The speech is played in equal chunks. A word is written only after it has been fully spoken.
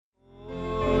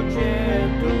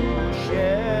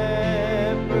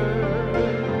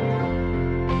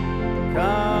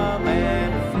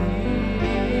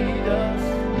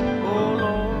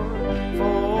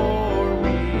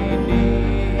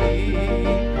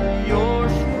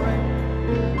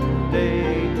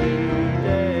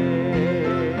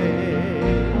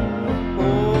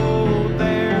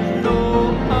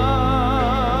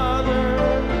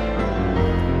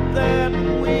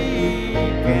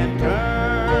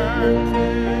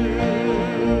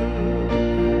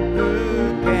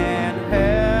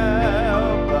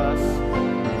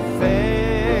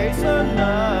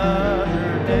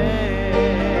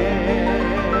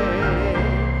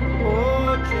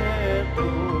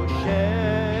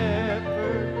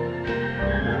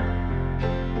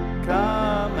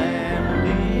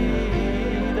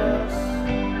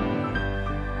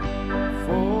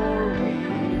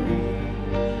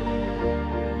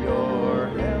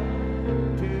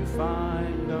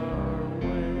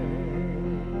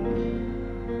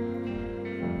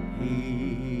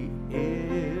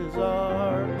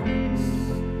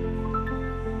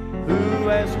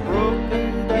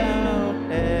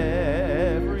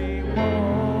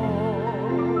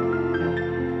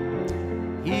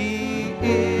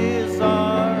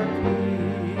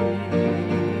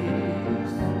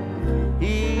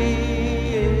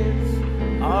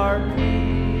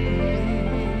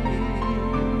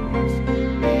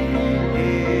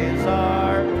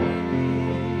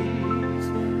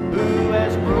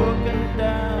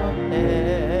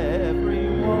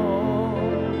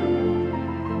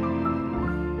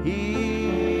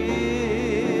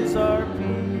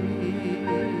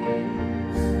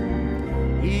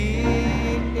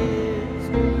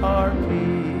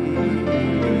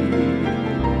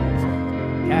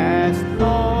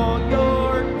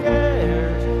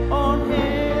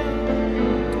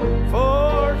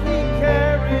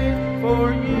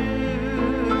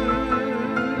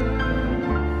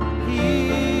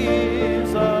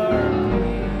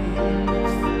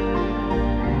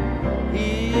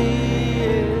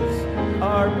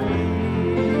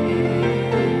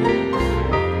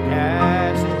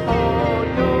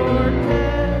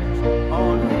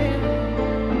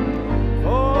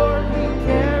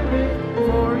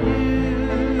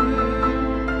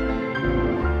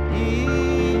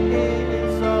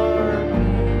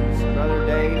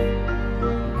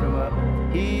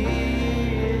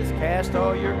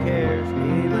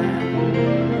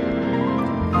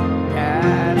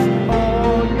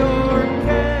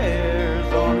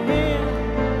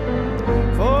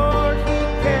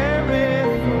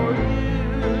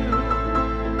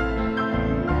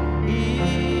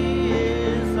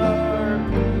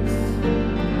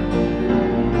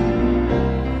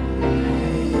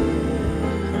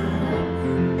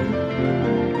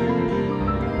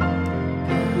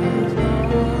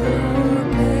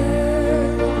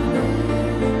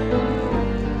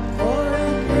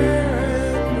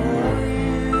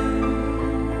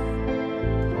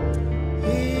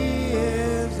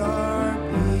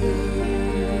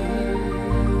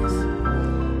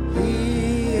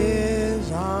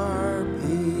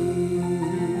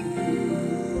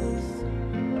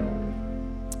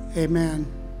Amen.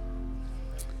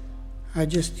 I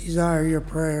just desire your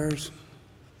prayers.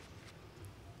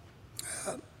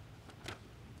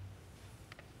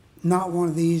 Not one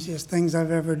of the easiest things I've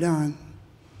ever done,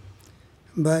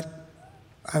 but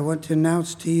I want to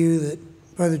announce to you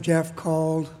that Brother Jeff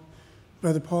called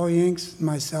Brother Paul Yanks and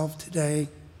myself today,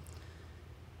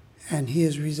 and he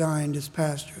has resigned as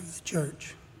pastor of the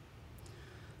church.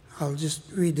 I'll just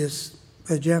read this.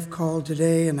 Brother Jeff called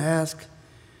today and asked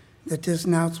that this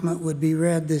announcement would be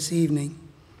read this evening.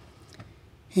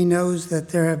 He knows that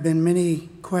there have been many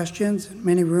questions and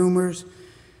many rumors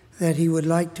that he would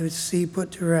like to see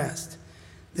put to rest.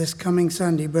 This coming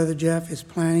Sunday, Brother Jeff is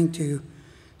planning to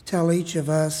tell each of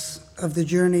us of the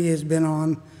journey he has been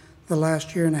on the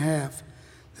last year and a half.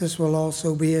 This will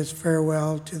also be his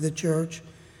farewell to the church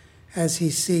as he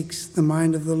seeks the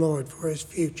mind of the Lord for his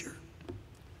future.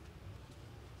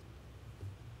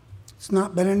 It's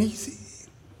not been an easy.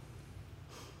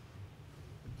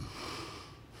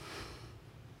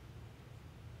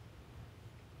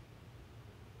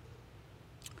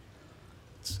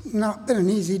 It's not been an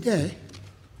easy day.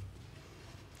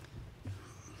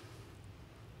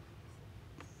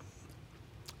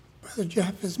 Brother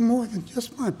Jeff is more than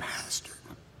just my pastor.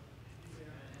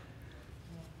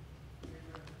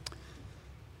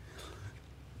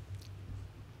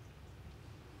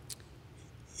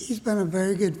 He's been a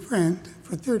very good friend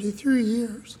for 33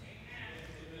 years.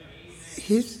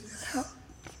 He's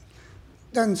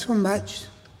done so much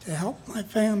to help my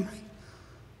family.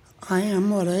 I am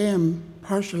what I am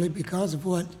partially because of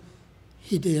what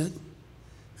he did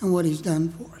and what he's done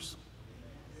for us.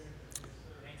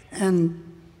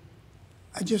 And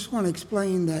I just want to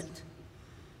explain that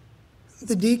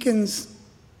the deacons,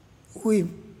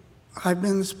 I've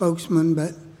been the spokesman,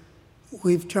 but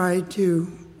we've tried to,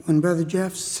 when Brother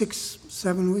Jeff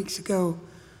 6-7 weeks ago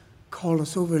called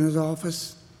us over in his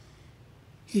office,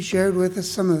 he shared with us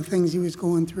some of the things he was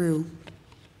going through,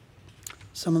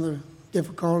 some of the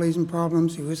difficulties and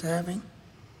problems he was having.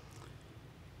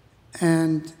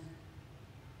 And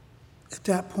at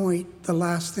that point, the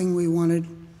last thing we wanted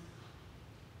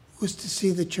was to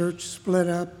see the church split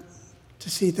up, to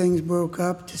see things broke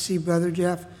up, to see Brother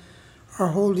Jeff. Our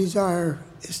whole desire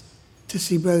is to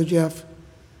see Brother Jeff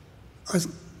as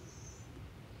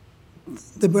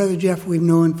the Brother Jeff we've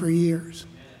known for years.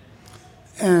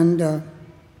 And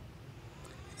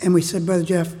we said, Brother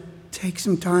Jeff, take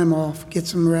some time off, get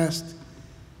some rest.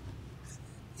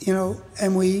 You know,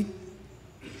 and we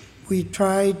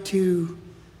tried to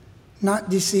not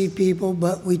deceive people,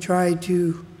 but we tried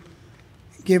to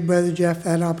give Brother Jeff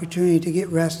that opportunity to get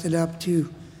rested up,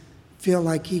 to feel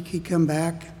like he could come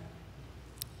back.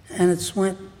 And it's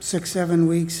went 6-7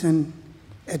 weeks, and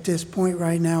at this point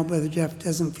right now, Brother Jeff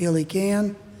doesn't feel he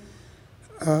can.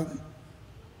 I'm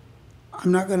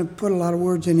not going to put a lot of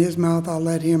words in his mouth. I'll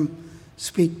let him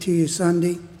speak to you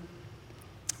Sunday.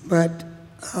 But,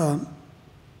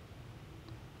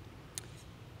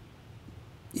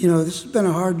 you know, this has been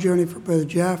a hard journey for Brother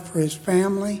Jeff, for his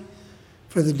family,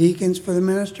 for the deacons, for the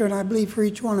minister, and I believe for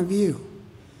each one of you.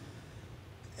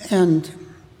 And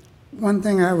one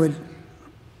thing I would,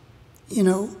 you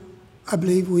know, I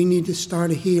believe we need to start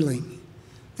a healing.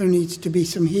 There needs to be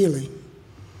some healing.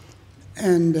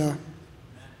 And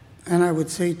I would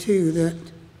say, too, that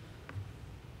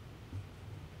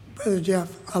Brother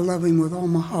Jeff, I love him with all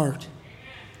my heart.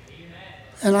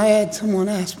 And I had someone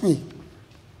ask me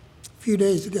a few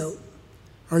days ago,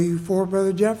 are you for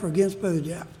Brother Jeff or against Brother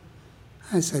Jeff?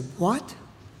 I said, what?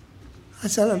 I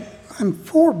said, I'm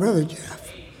for Brother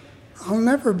Jeff. I'll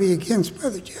never be against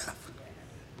Brother Jeff.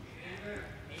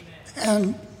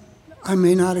 And I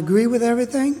may not agree with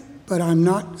everything, but I'm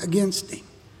not against him.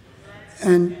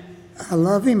 And I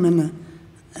love him,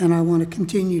 and I want to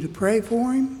continue to pray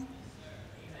for him.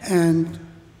 And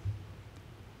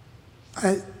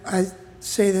I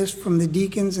say this from the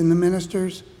deacons and the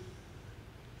ministers,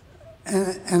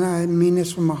 and I mean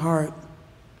this from my heart.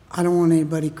 I don't want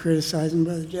anybody criticizing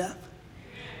Brother Jeff.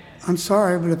 I'm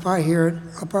sorry, but if I hear it,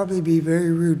 I'll probably be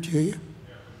very rude to you,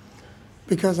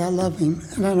 because I love him,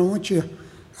 and I don't want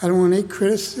any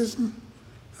criticism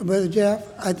of Brother Jeff.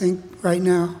 I think right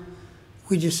now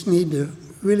we just need to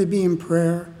really be in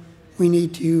prayer. We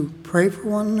need to pray for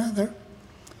one another.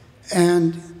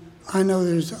 And I know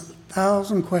there's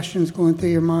 1,000 questions going through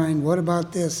your mind. What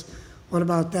about this? What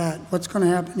about that? What's going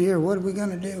to happen here? What are we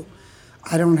going to do?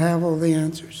 I don't have all the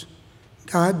answers.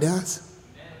 God does.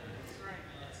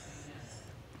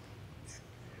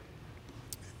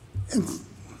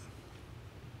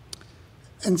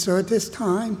 And so at this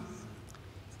time,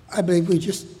 I believe we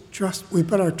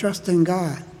put our trust in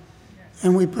God,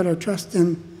 and we put our trust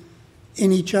in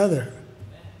each other,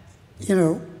 you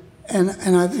know,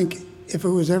 and I think if it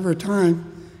was ever a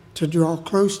time to draw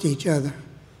close to each other,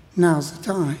 now's the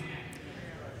time.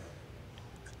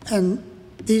 And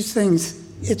these things,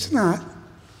 it's not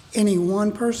any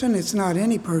one person, it's not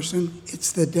any person,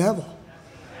 it's the devil.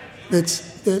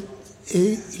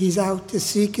 He's out to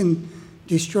seek and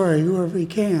destroy whoever he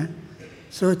can.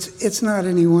 So it's not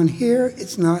anyone here,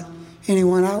 it's not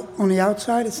anyone out on the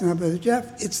outside, it's not Brother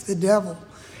Jeff, it's the devil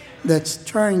that's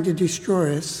trying to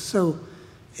destroy us. So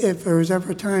if there was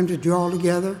ever a time to draw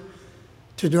together,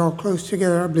 to draw close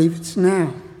together, I believe it's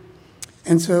now.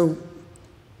 And so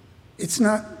it's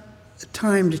not a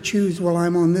time to choose, well,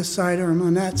 I'm on this side or I'm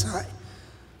on that side.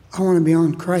 I want to be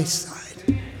on Christ's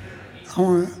side. I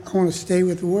want to stay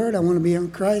with the Word. I want to be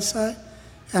on Christ's side.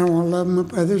 And I want to love my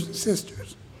brothers and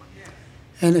sisters.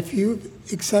 And if you've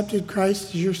accepted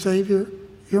Christ as your Savior,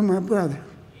 you're my brother.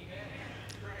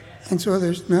 And so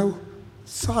there's no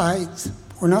sides.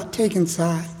 We're not taking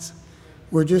sides.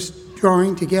 We're just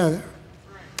drawing together.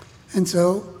 And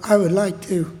so I would like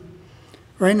to,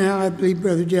 right now I believe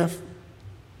Brother Jeff,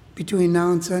 between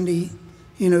now and Sunday,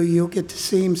 you know, you'll get to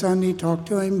see him Sunday, talk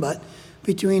to him, but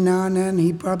between now and then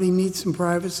he probably needs some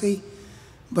privacy.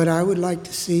 But I would like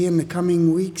to see in the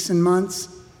coming weeks and months,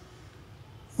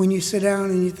 when you sit down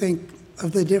and you think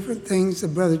of the different things that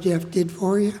Brother Jeff did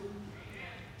for you,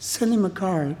 send him a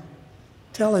card.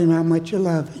 Tell him how much you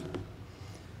love him.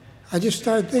 I just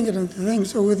started thinking of the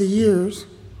things over the years.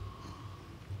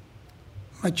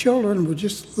 My children were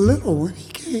just little when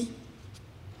he came.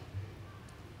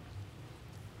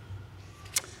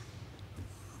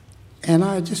 And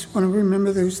I just want to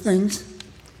remember those things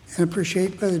and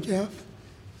appreciate Brother Jeff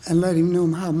and let him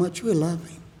know how much we love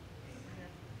him.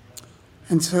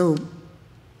 And so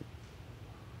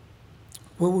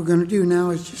what we're going to do now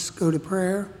is just go to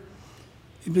prayer.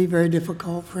 It'd be very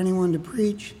difficult for anyone to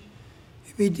preach.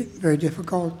 It'd be very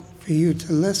difficult for you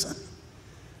to listen.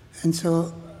 And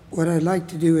so what I'd like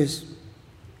to do is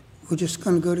we're just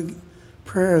going to go to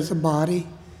prayer as a body,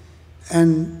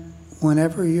 and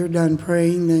whenever you're done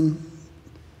praying, then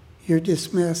you're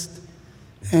dismissed.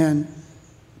 And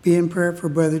be in prayer for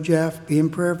Brother Jeff, be in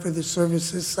prayer for the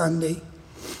service this Sunday,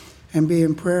 and be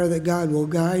in prayer that God will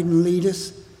guide and lead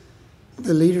us,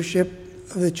 the leadership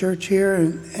of the church here,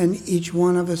 and each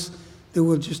one of us, that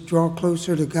will just draw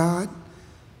closer to God.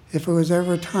 If it was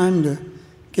ever a time to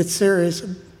get serious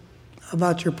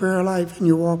about your prayer life and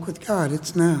your walk with God,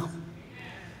 it's now.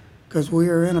 Because we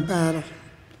are in a battle.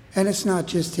 And it's not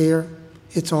just here,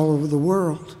 it's all over the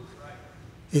world.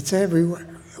 It's everywhere.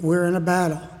 We're in a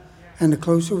battle. And the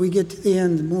closer we get to the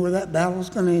end, the more that battle is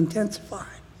going to intensify.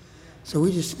 So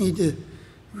we just need to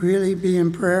really be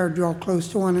in prayer, draw close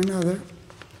to one another,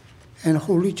 and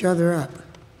hold each other up.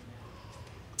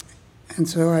 And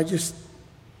so at this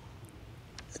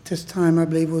time, I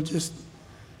believe we'll just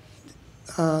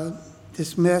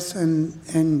dismiss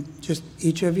and just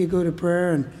each of you go to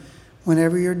prayer. And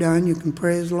whenever you're done, you can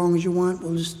pray as long as you want.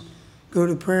 We'll just go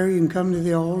to prayer. You can come to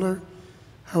the altar.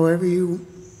 However you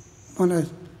want to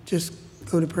just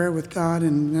go to prayer with God.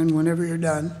 And then whenever you're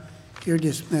done, you're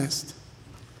dismissed.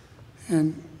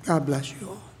 And God bless you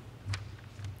all.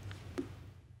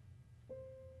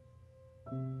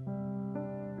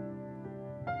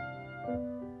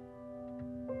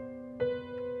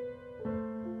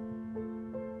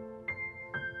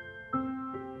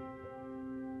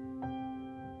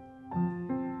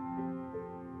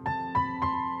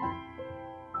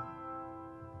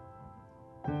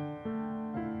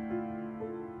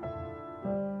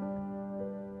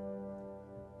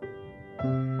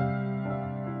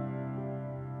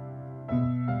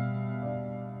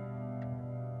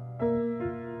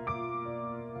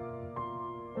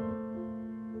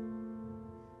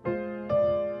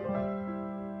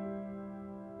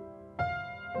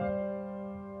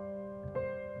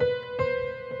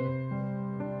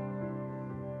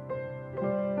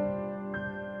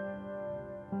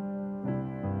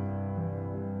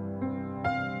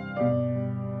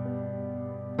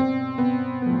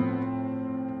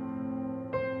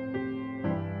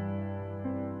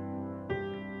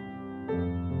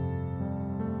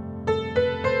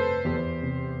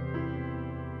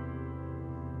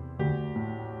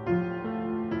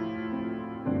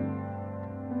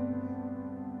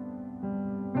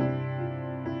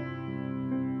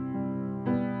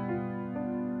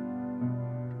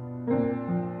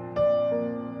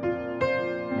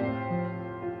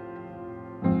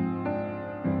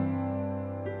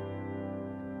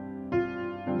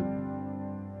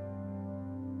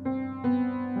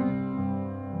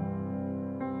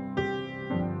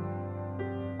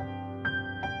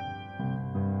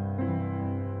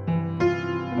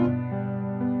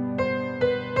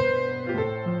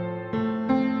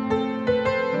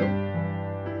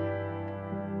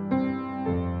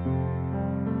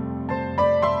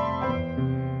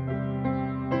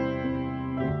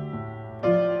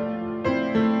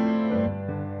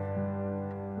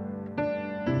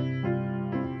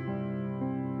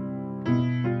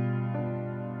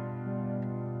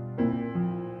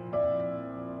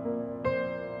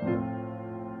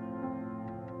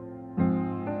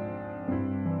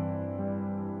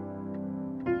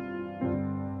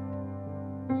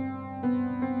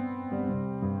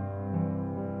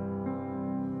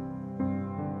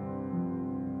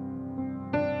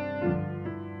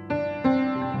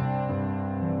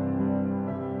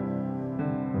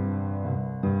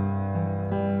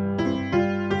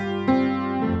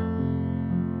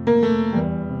 Thank you.